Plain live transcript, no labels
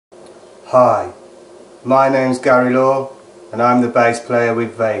Hi, my name's Gary Law and I'm the bass player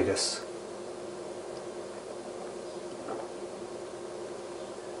with Vegas.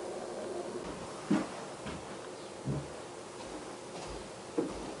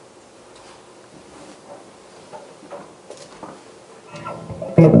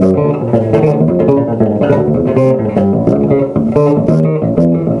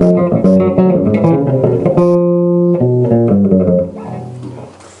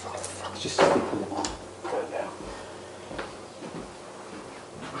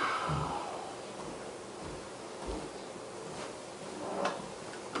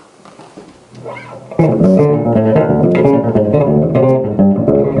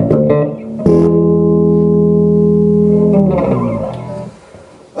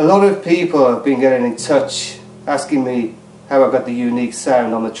 A lot of people have been getting in touch asking me how I got the unique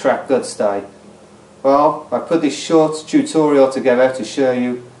sound on the track Good Stay. Well, I put this short tutorial together to show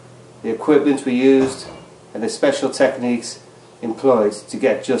you the equipment we used and the special techniques employed to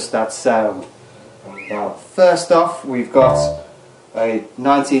get just that sound. Now, first off, we've got a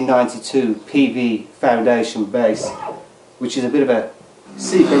 1992 PV Foundation bass, which is a bit of a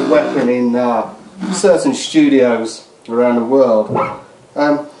secret weapon in certain studios around the world,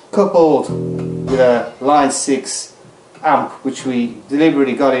 coupled with a line 6 amp, which we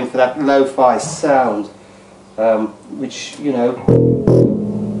deliberately got in for that lo-fi sound, which, you know,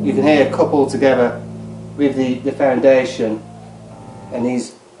 you can hear coupled together with the foundation and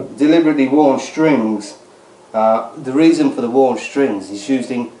these deliberately worn strings. The reason for the worn strings is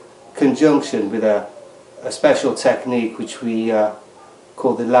used in conjunction with a special technique which we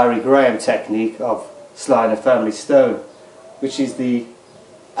call the Larry Graham technique of Sly and the Family Stone, which is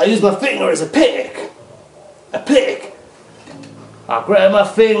I use my finger as a pick. A pick. I grab my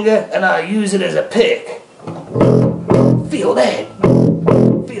finger and I use it as a pick. Feel that.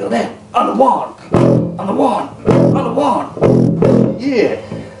 Feel that. On the one. On the one. On the one. Yeah.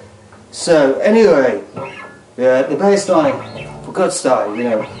 So anyway, the bass line for Good Stay, you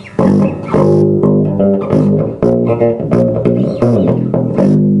know.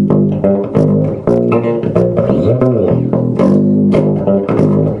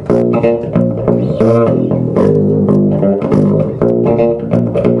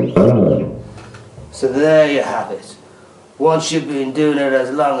 So there you have it. Once you've been doing it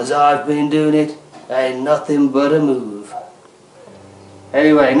as long as I've been doing it, ain't nothing but a move.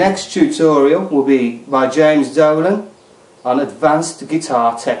 Anyway, next tutorial will be by James Dolan on advanced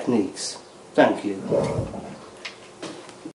guitar techniques. Thank you.